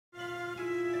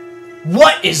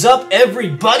What is up,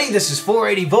 everybody? This is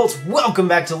 480 Volts. Welcome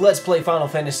back to Let's Play Final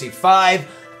Fantasy V.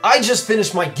 I just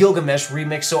finished my Gilgamesh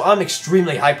remix, so I'm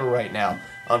extremely hyper right now.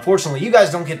 Unfortunately, you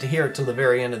guys don't get to hear it till the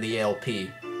very end of the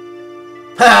LP.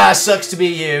 Ha! Sucks to be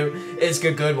you. It's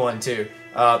a good one, too.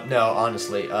 No,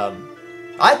 honestly,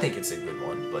 I think it's a good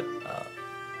one, but,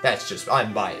 that's just,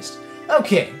 I'm biased.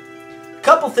 Okay,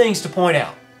 couple things to point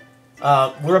out.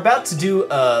 We're about to do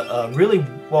a really,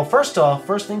 well, first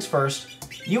things first,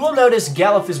 you will notice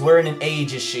Galuf is wearing an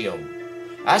Aegis shield.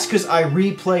 That's because I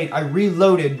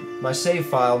reloaded my save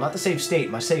file, not the save state,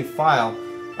 my save file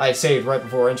I had saved right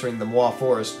before entering the Moa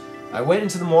Forest. I went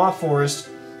into the Moa Forest,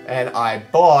 and I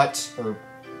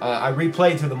I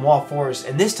replayed through the Moa Forest,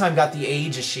 and this time got the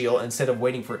Aegis shield instead of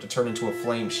waiting for it to turn into a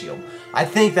flame shield. I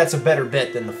think that's a better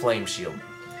bet than the flame shield.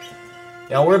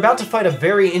 Now, we're about to fight a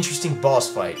very interesting boss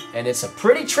fight, and it's a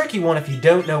pretty tricky one if you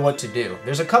don't know what to do.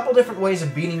 There's a couple different ways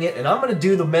of beating it, and I'm going to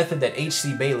do the method that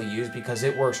H.C. Bailey used because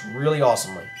it works really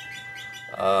awesomely.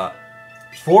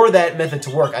 For that method to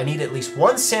work, I need at least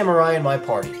one samurai in my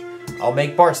party. I'll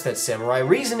make Bartz that samurai.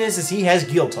 Reason is he has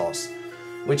Guild Toss,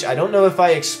 which I don't know if I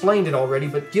explained it already,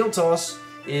 but Guild Toss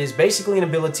is basically an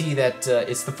ability that,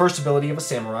 it's the first ability of a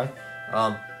samurai.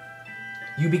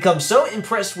 You become so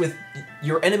impressed with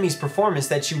your enemy's performance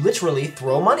that you literally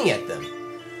throw money at them.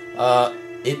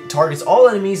 It targets all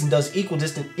enemies and does equal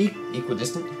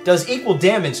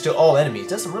damage to all enemies.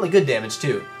 Does some really good damage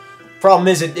too. Problem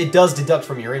is, it does deduct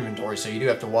from your inventory, so you do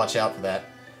have to watch out for that.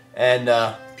 And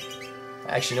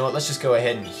actually, you know what? Let's just go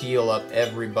ahead and heal up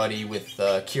everybody with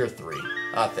Cure 3.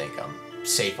 I think I'm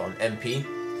safe on MP.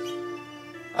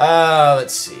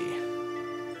 Let's see.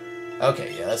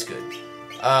 Okay, yeah, that's good.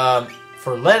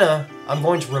 For Lena, I'm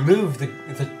going to remove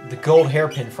the gold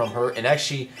hairpin from her, and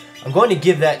actually, I'm going to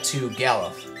give that to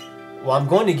Galuf. Well, I'm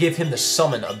going to give him the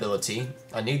summon ability.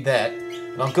 I need that.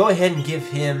 And I'll go ahead and give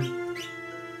him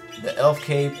the elf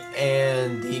cape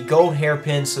and the gold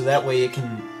hairpin, so that way it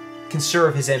can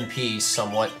conserve his MP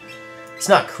somewhat. It's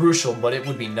not crucial, but it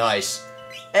would be nice.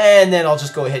 And then I'll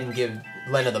just go ahead and give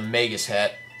Lena the Magus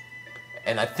hat.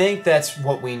 And I think that's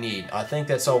what we need. I think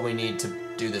that's all we need to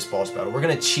do this boss battle. We're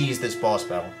gonna cheese this boss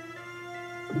battle.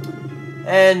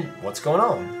 And what's going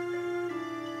on?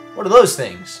 What are those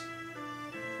things?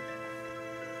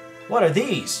 What are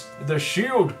these? The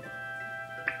shield.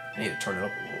 I need to turn it up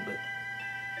a little bit.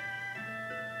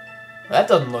 That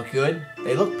doesn't look good.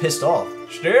 They look pissed off.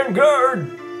 Stand guard!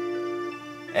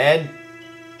 And...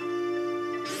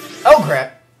 oh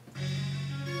crap!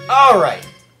 Alright.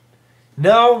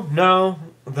 No,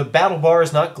 the battle bar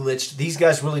is not glitched. These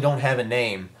guys really don't have a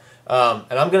name. And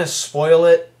I'm going to spoil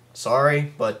it.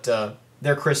 Sorry, but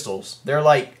they're crystals. They're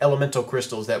like elemental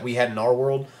crystals that we had in our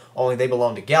world, only they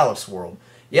belong to Galuf's world.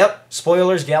 Yep,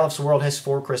 spoilers, Galuf's world has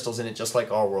 4 crystals in it, just like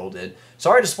our world did.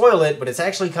 Sorry to spoil it, but it's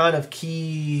actually kind of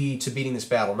key to beating this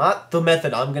battle. Not the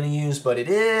method I'm going to use, but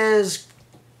it's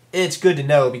good to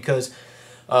know because...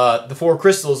 the 4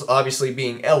 crystals obviously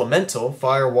being elemental,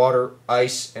 fire, water,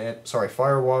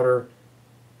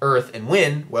 earth, and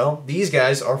wind. Well, these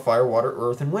guys are fire, water,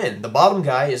 earth, and wind. The bottom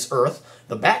guy is earth,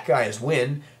 the back guy is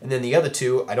wind, and then the other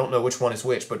 2, I don't know which one is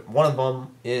which, but one of them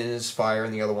is fire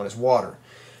and the other one is water.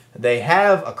 They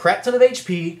have a crap ton of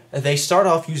HP, and they start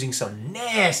off using some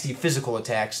nasty physical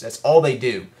attacks. That's all they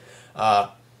do.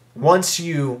 Once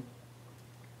you...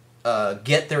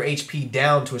 get their HP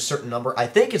down to a certain number. I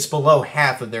think it's below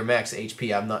half of their max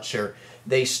HP. I'm not sure.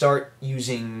 They start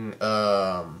using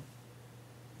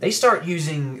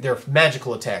their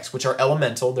magical attacks, which are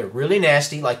elemental. They're really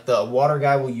nasty. Like the water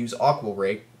guy will use Aqua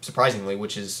Ray, surprisingly,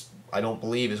 which is I don't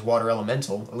believe is water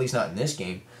elemental, at least not in this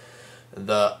game.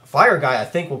 The fire guy I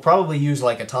think will probably use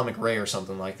like Atomic Ray or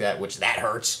something like that, which that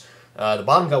hurts. The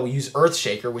bottom guy will use Earth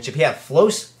Shaker, which if you have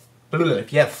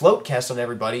float cast on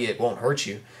everybody, it won't hurt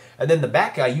you. And then the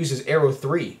back guy uses Arrow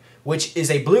 3, which is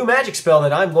a blue magic spell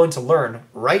that I'm going to learn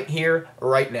right here,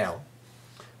 right now.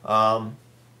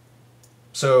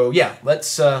 So yeah,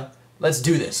 let's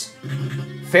do this.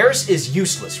 Ferris is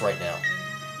useless right now.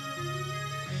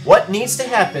 What needs to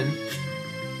happen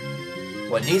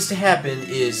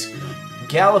is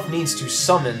Galuf needs to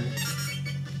summon.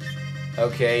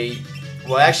 Okay.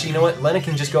 Well, actually, you know what? Lena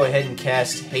can just go ahead and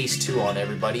cast Haste 2 on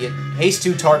everybody. Haste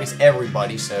 2 targets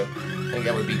everybody, so I think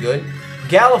that would be good.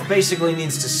 Galuf basically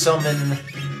needs to summon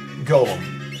Golem.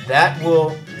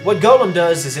 What Golem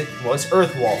does is it's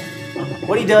Earth Wall.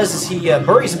 What he does is he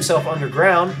buries himself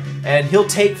underground, and he'll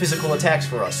take physical attacks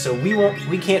for us, so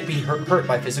we can't be hurt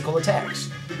by physical attacks.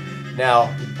 Now,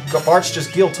 Bartz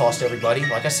just Guild Tossed everybody.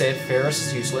 Like I said, Ferris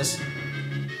is useless.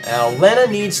 Now, Lena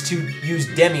needs to use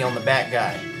Demi on the back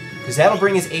guy. Because that'll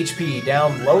bring his HP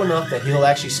down low enough that he'll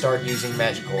actually start using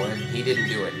magical, and he didn't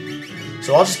do it.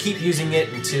 So I'll just keep using it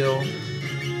until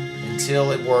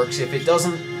it works. If it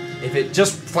doesn't, if it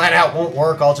just flat out won't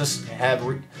work, I'll just have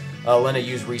Lena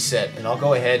use reset, and I'll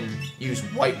go ahead and use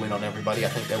White Wind on everybody. I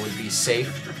think that would be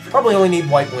safe. Probably only need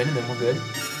White Wind, and then we're good.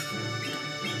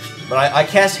 But I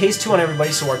cast Haste 2 on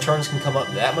everybody so our turns can come up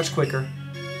that much quicker.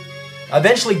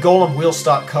 Eventually, Golem will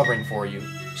stop covering for you.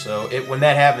 So when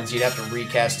that happens, you'd have to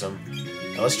recast them.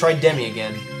 Now let's try Demi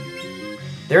again.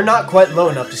 They're not quite low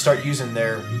enough to start using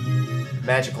their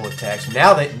magical attacks.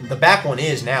 Now the back one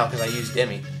is now because I used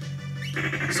Demi.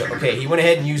 So okay, he went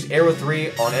ahead and used Arrow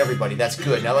 3 on everybody. That's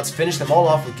good. Now let's finish them all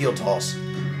off with Gil Toss.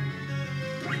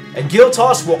 And Gil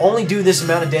Toss will only do this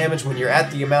amount of damage when you're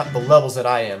at the levels that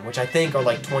I am, which I think are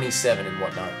like 27 and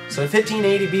whatnot. So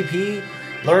 1580 BP,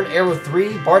 learn Arrow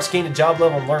 3, Bart's gained a job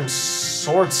level and learned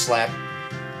Sword Slap.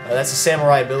 That's a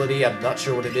samurai ability. I'm not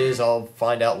sure what it is. I'll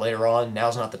find out later on.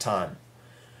 Now's not the time.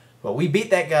 But we beat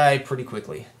that guy pretty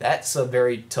quickly. That's a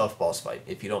very tough boss fight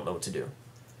if you don't know what to do.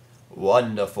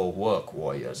 Wonderful work,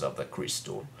 warriors of the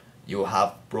crystal. You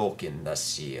have broken the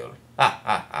seal. Ha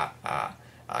ha ha ha.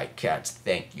 I can't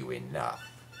thank you enough.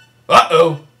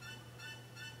 Uh-oh!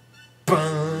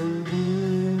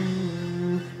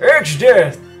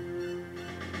 Exdeath!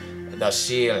 The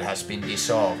seal has been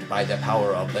dissolved by the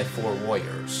power of the 4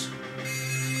 warriors.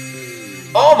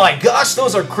 Oh my gosh,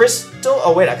 those are crystal...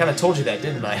 Oh wait, I kind of told you that,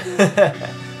 didn't I?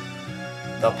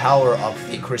 The power of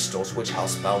the crystals which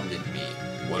housebounded me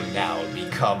will now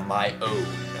become my own.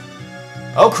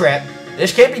 Oh crap,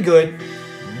 this can't be good.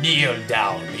 Kneel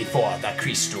down before the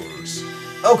crystals.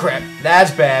 Oh crap,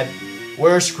 that's bad.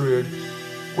 We're screwed.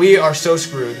 We are so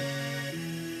screwed.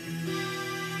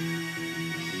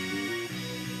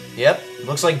 Yep,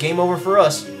 looks like game over for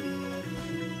us.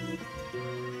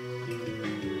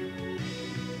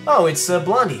 Oh, it's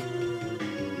Blondie.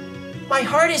 My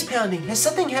heart is pounding. Has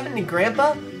something happened to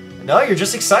Grandpa? No, you're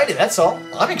just excited, that's all.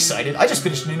 I'm excited. I just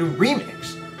finished a new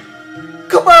remix.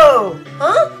 Kubo!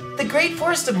 Huh? The Great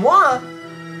Forest of Moi?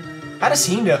 How does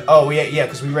he know? Oh, yeah,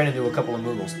 because we ran into a couple of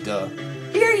Moogles. Duh.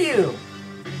 Hear you!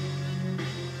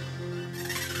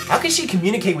 How can she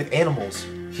communicate with animals?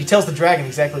 She tells the dragon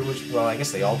exactly which... Well, I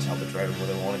guess they all tell the dragon where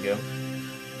they want to go.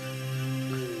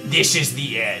 This is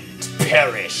the end.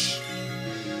 Perish.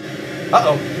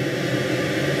 Uh-oh.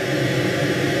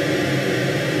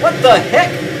 What the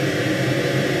heck?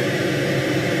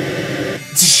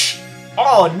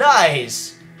 Oh,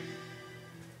 nice!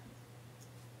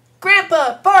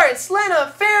 Grandpa, Bart,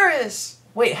 Lena, Ferris!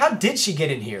 Wait, how did she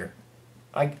get in here?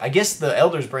 I guess the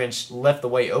Elder's Branch left the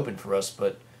way open for us,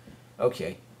 but...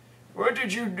 Okay. What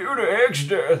did you do to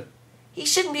Exdeath? He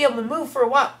shouldn't be able to move for a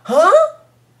while. Huh?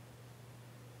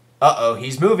 Uh-oh,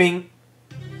 he's moving.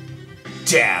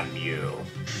 Damn you.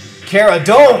 Kara,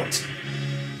 don't!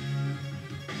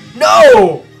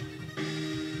 No!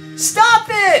 Stop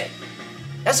it!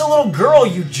 That's a little girl,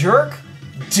 you jerk.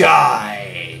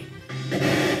 Die.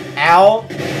 Ow.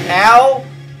 Ow.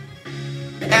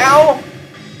 Ow.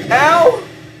 Ow.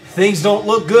 Things don't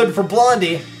look good for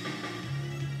Blondie.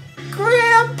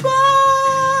 Grandpa!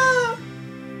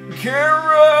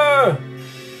 Kara!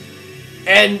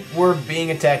 And we're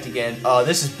being attacked again. Oh,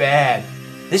 this is bad.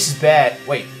 This is bad.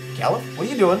 Wait, Galuf, what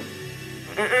are you doing?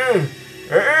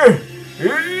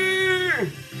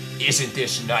 Isn't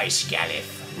this nice,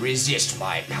 Galuf? Resist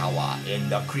my power in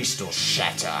the crystal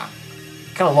shatter.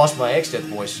 Kind of lost my Exdeath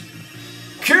voice.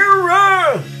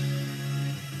 Kara!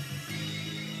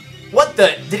 What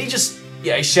the? Did he just...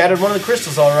 Yeah, he shattered one of the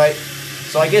crystals, alright.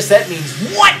 So I guess that means...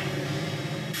 What?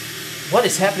 What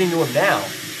is happening to him now?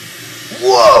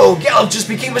 Whoa! Galuf just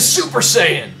became a Super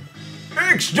Saiyan!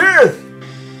 Exdeath!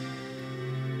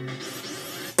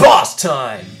 Boss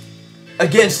time!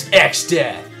 Against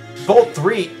Exdeath. Bolt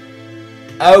 3.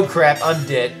 Oh crap, I'm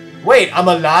dead. Wait, I'm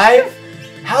alive?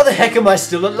 How the heck am I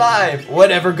still alive?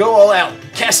 Whatever, go all out.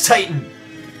 Cast Titan.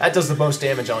 That does the most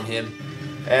damage on him.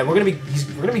 And we're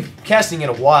gonna be casting in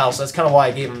a while, so that's kind of why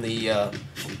I gave him the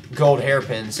gold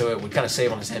hairpin, so it would kind of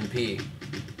save on his MP.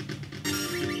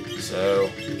 So,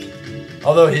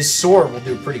 although his sword will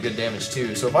do pretty good damage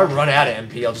too. So if I run out of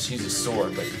MP, I'll just use his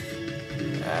sword. But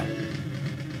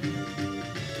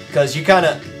because you kind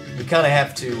of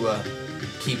have to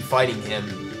keep fighting him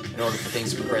in order for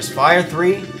things to progress. Fire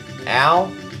 3.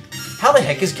 Ow. How the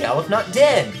heck is Galuf not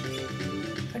dead?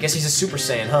 I guess he's a Super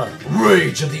Saiyan, huh?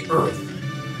 Rage of the Earth.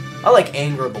 I like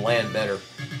Anger of the Land better.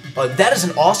 That is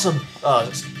an awesome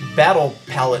battle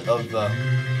palette of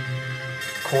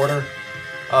Quarter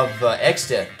of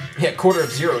Exdeath. Yeah, Quarter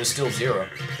of Zero is still 0.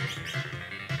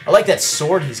 I like that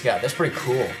sword he's got. That's pretty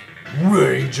cool.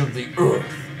 Rage of the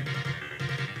Earth.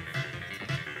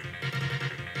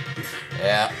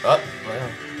 Yeah, well.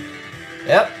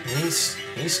 Yep, he's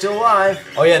still alive.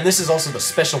 Oh yeah, and this is also the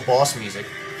special boss music.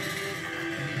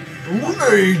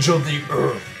 Rage of the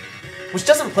Earth. Which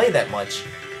doesn't play that much.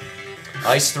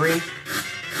 Ice 3.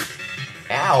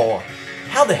 Ow.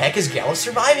 How the heck is Galuf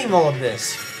surviving all of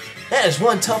this? That is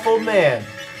one tough old man.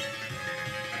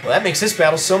 Well, that makes this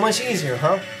battle so much easier,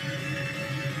 huh?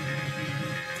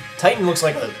 Titan looks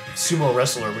like a sumo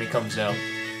wrestler when he comes down.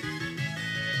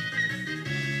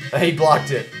 He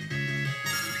blocked it.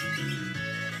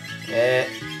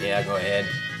 Yeah, go ahead.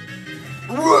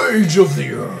 Rage of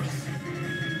the Earth.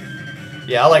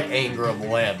 Yeah, I like Anger of the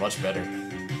Land much better.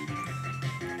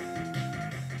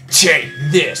 Take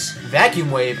this!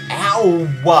 Vacuum Wave. Ow!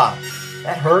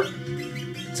 That hurt.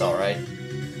 It's alright.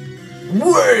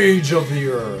 Rage of the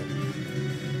Earth.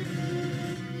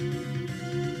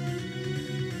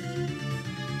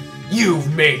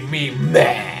 You've made me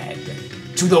mad.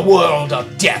 To the world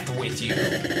of death with you.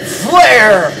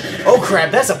 Flare! Oh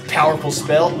crap, that's a powerful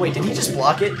spell. Wait, did he just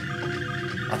block it?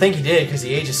 I think he did, because the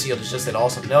Aegis Shield is just that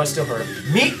awesome. No, it still hurt him.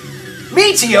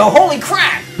 Meteor! Holy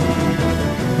crap!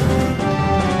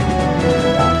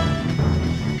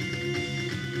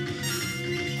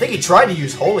 I think he tried to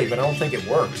use Holy, but I don't think it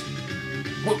worked.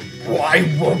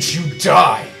 Why won't you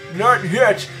die? Not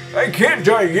yet. I can't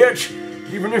die yet.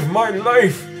 Even if my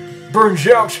life burns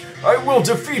out, I will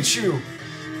defeat you.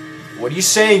 What are you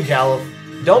saying, Galuf?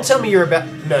 Don't tell me you're about...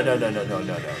 No,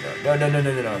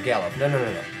 Galuf.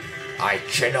 No. I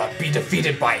cannot be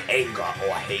defeated by anger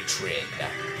or hatred.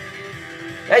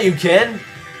 Yeah, you can.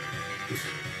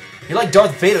 You're like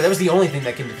Darth Vader. That was the only thing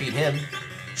that can defeat him.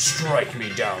 Strike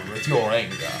me down with your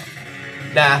anger.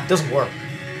 Nah, doesn't work.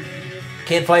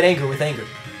 Can't fight anger with anger.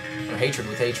 Or hatred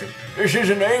with hatred. This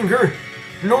isn't anger,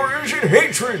 nor is it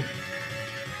hatred.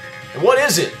 And what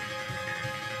is it?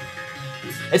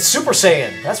 It's Super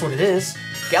Saiyan. That's what it is.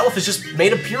 Galuf is just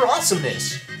made of pure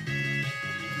awesomeness.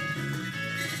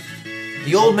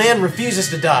 The old man refuses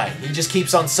to die. He just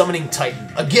keeps on summoning Titan.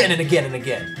 Again and again and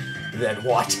again. Then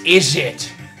what is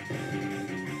it?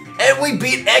 And we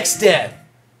beat Exdeath.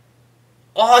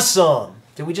 Awesome.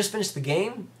 Did we just finish the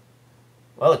game?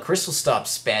 Well, the crystal stopped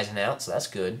spazzing out, so that's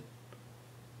good.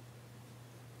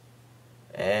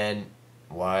 And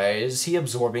why is he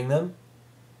absorbing them?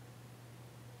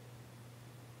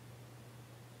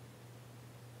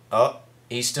 Oh,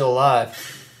 he's still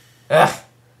alive. Ugh.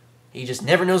 He just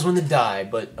never knows when to die,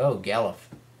 but... Oh, Galuf.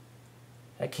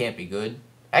 That can't be good.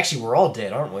 Actually, we're all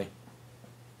dead, aren't we?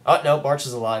 Oh, no, Barch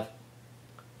is alive.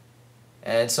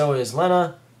 And so is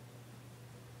Lena.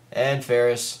 And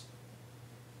Ferris.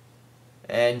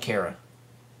 And Kara.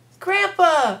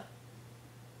 Grandpa!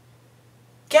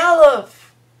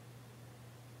 Galuf!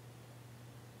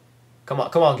 Come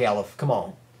on, Galuf, come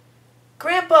on.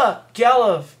 Grandpa!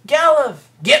 Galuf!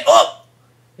 Get up!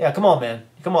 Yeah, come on, man.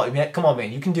 Come on,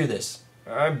 man. You can do this.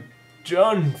 I'm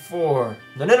done for.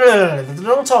 No.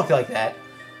 Don't talk like that.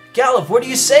 Galuf, what are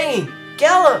you saying?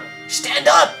 Galuf! Stand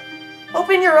up!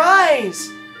 Open your eyes!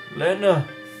 Lena,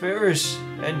 Ferris,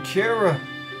 and Kara.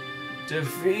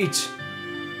 Defeat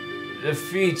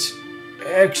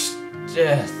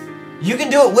Exdeath. You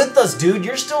can do it with us, dude.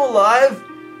 You're still alive.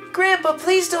 Grandpa,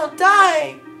 please don't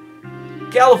die.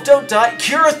 Galuf, don't die.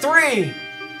 Cure 3.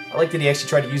 I like that he actually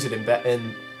tried to use it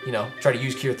in you know, try to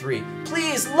use Cure 3.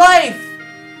 Please, life!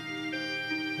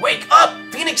 Wake up!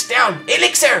 Phoenix down!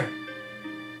 Elixir!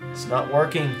 It's not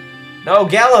working. No,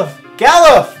 Galuf!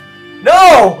 Galuf!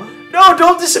 No! No,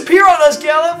 don't disappear on us,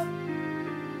 Galuf!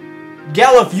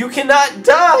 Galuf, you cannot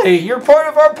die! You're part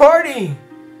of our party!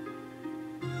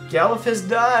 Galuf has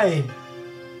died.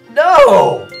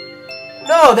 No!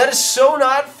 No, that is so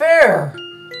not fair!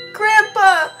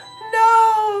 Grandpa!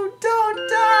 No! Don't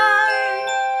die!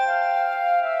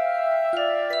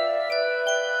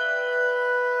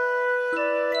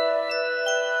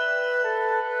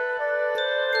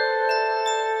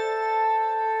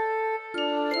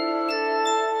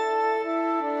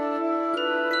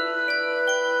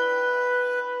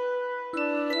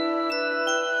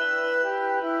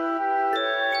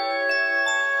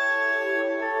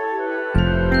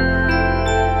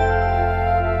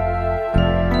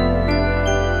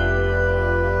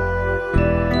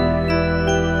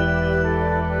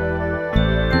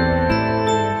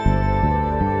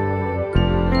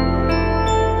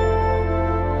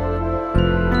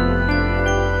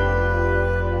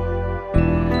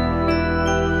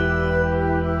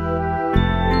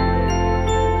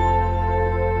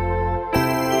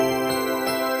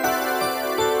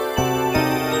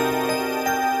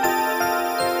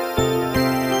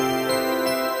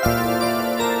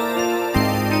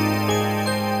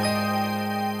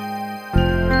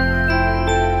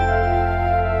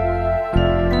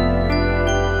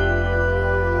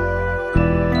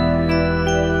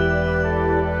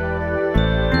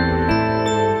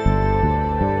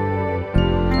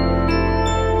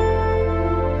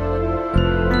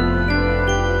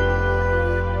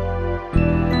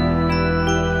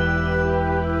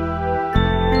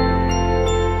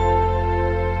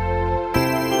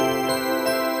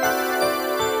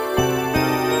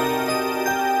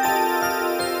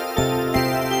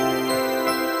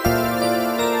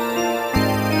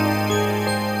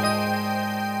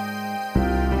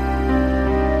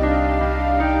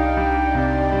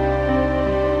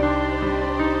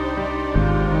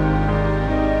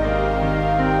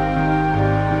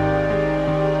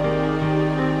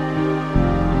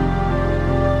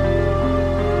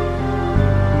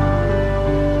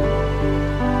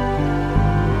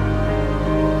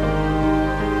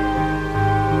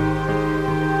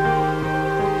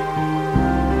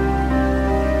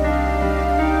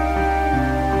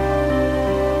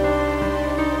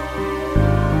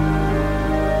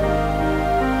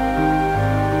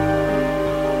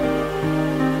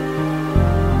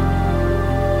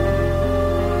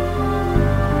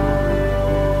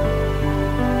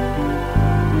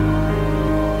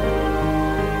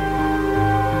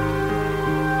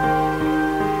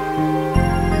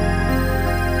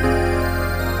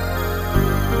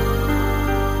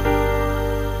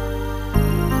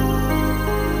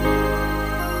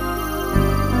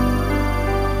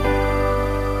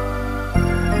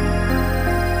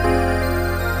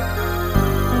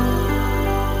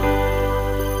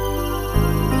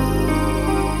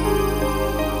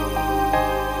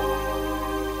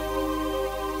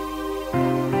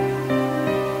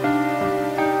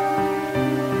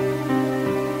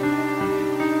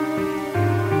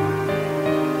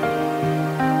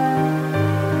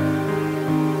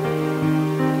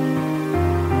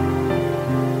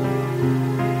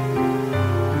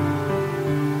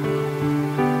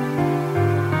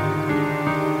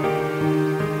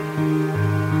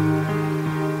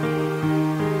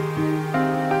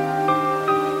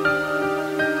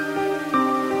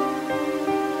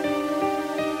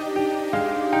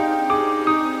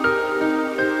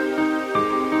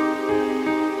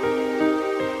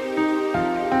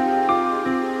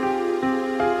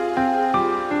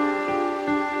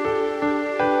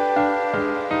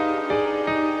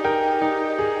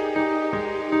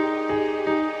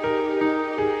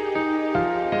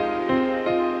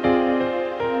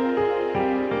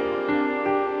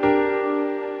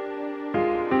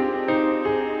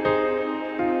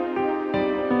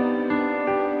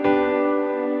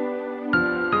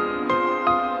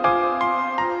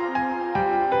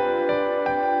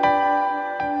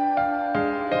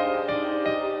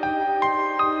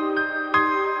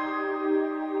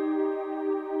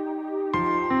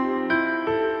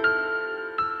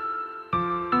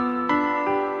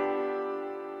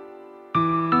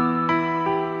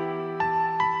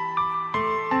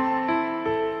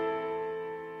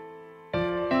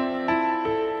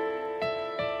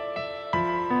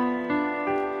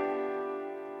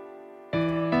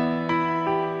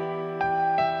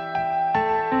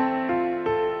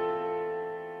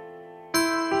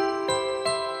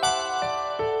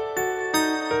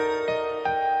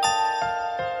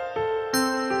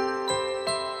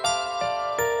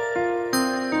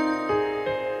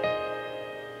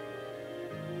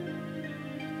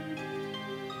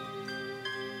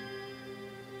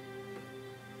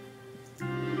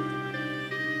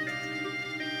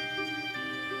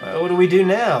 What do we do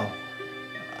now?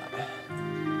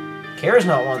 Kara's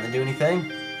not wanting to do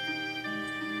anything.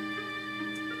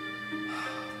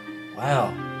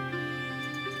 Wow.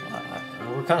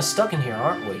 We're kind of stuck in here,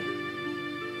 aren't we?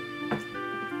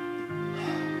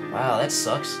 Wow, that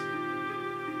sucks.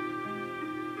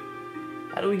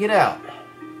 How do we get out?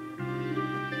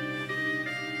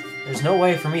 There's no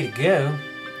way for me to go.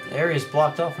 The area's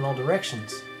blocked off in all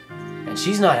directions. And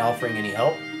she's not offering any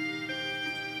help.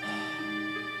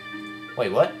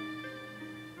 Wait, what?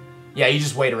 Yeah, you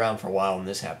just wait around for a while and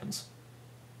this happens.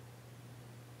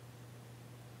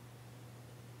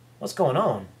 What's going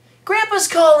on? Grandpa's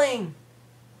calling!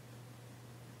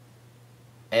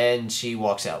 And she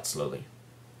walks out slowly.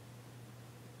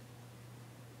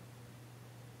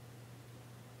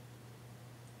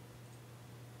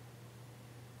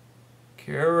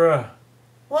 Kara.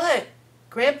 What?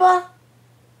 Grandpa?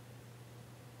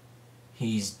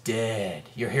 He's dead.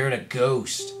 You're hearing a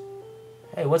ghost.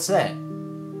 Hey, what's that?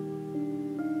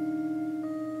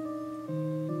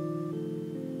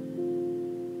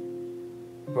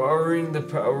 Barring the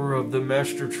power of the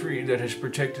master tree that has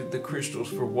protected the crystals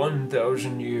for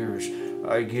 1,000 years,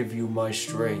 I give you my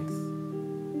strength.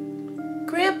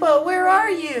 Grandpa, where are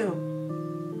you?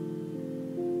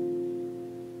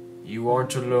 You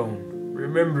aren't alone.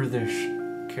 Remember this,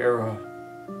 Kara.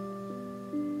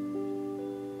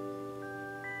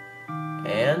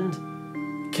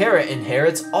 And Kara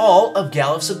inherits all of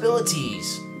Galuf's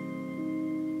abilities.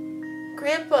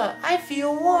 Grandpa, I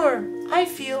feel warm. I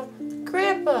feel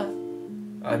Grandpa.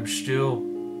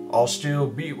 I'll still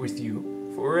be with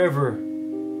you forever.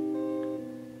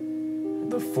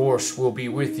 The Force will be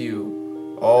with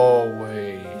you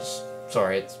always.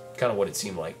 Sorry, it's kind of what it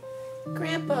seemed like.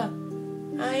 Grandpa,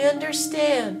 I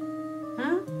understand.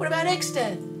 What about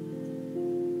Exdeath?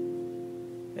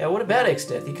 Yeah, what about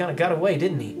Exdeath? He kind of got away,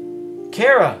 didn't he?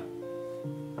 Kara!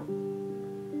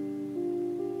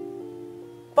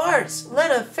 Bartz,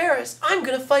 Lena, Ferris, I'm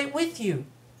gonna fight with you.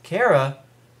 Kara?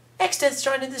 Exdeath's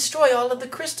trying to destroy all of the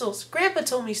crystals. Grandpa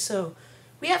told me so.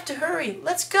 We have to hurry.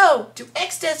 Let's go to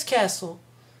Exdeath's castle.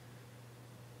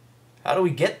 How do we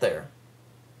get there?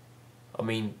 I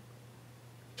mean...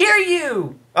 Hear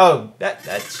you! Oh,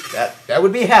 that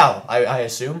would be how, I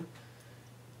assume.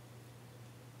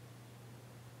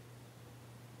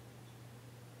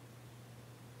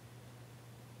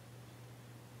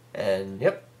 And,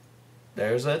 yep.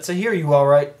 That's a hear you,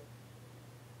 alright.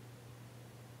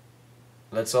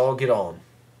 Let's all get on.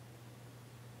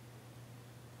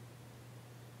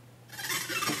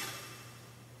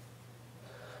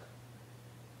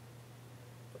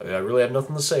 I mean, I really have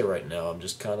nothing to say right now. I'm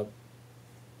just kind of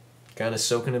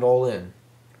soaking it all in.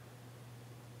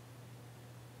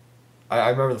 I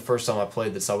remember the first time I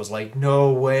played this, I was like,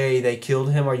 no way, they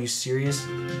killed him, are you serious?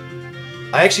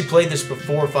 I actually played this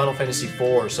before Final Fantasy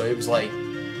IV, so it was like,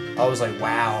 I was like,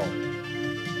 wow.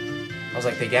 I was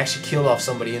like, they actually killed off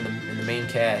somebody in the main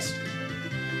cast.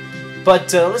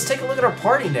 But let's take a look at our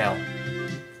party now.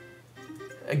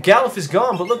 Galuf is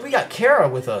gone, but look, we got Kara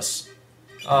with us.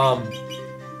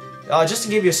 Just to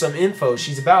give you some info,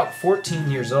 she's about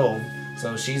 14 years old,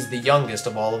 so she's the youngest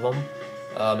of all of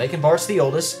them, making Bart's the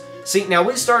oldest. See, now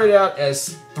we started out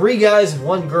as 3 guys and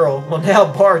 1 girl, well now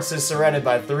Bart's is surrounded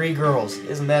by 3 girls.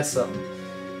 Isn't that something?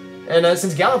 And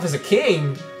since Galuf is a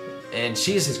king, and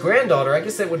she is his granddaughter, I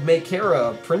guess that would make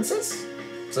Kara a princess?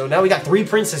 So now we got 3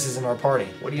 princesses in our party.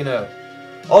 What do you know?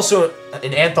 Also,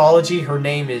 in Anthology, her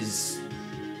name is...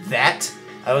 That?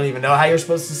 I don't even know how you're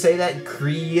supposed to say that.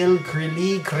 Kriel,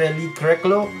 Krili, Kreli,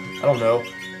 Kreklo? I don't know.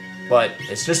 But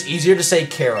it's just easier to say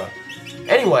Kara.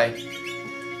 Anyway,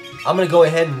 I'm going to go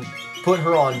ahead and put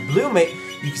her on Blue Mage.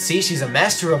 You can see she's a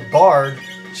Master of Bard.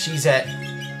 She's at,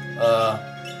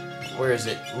 where is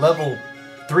it? Level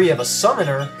 3 of a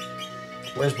Summoner.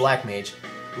 Where's Black Mage?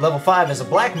 Level 5 as a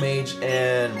Black Mage.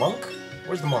 And Monk?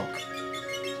 Where's the Monk?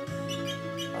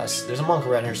 There's a Monk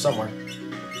around here somewhere.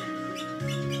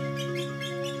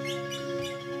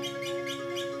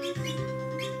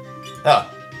 Oh,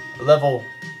 level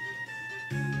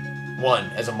 1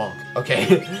 as a monk.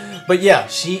 Okay. But yeah,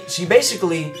 she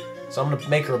basically... So I'm going to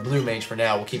make her a blue mage for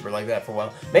now. We'll keep her like that for a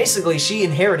while. Basically, she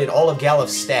inherited all of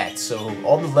Galuf's stats. So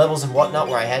all the levels and whatnot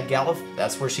where I had Galuf,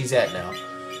 that's where she's at now.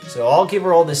 So I'll give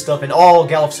her all this stuff and all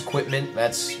Galuf's equipment.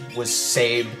 Was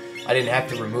saved. I didn't have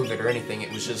to remove it or anything.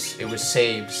 It was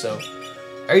saved. So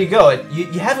there you go.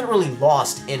 You haven't really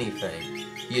lost anything.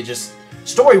 You just...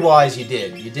 Story-wise, we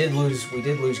did lose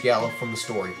Galuf from the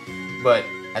story, but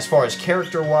as far as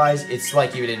character-wise, it's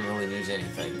like you didn't really lose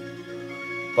anything.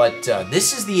 But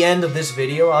this is the end of this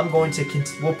video. I'm going to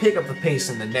we'll pick up the pace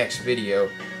in the next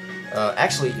video.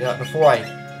 Actually, before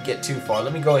I get too far.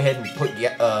 Let me go ahead and put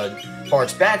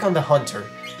Bart's back on the Hunter.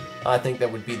 I think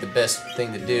that would be the best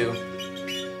thing to do.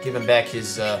 Give him back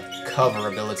his cover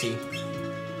ability.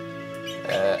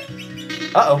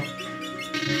 Uh-oh.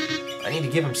 I need to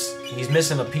give him... He's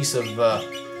missing a piece of...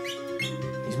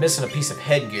 he's missing a piece of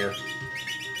headgear.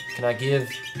 Can I give...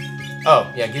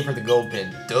 Oh, yeah, give her the gold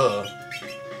pin. Duh.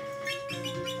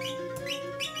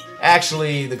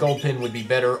 Actually, the gold pin would be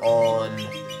better on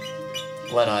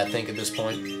Lena, I think, at this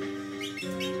point.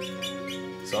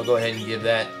 So I'll go ahead and give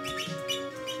that.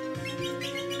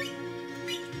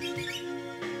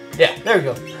 Yeah, there we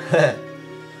go.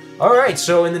 Alright,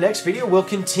 so in the next video, we'll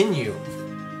continue.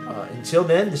 Until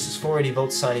then, this is 480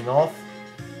 Volts signing off.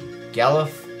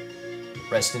 Galuf,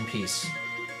 rest in peace.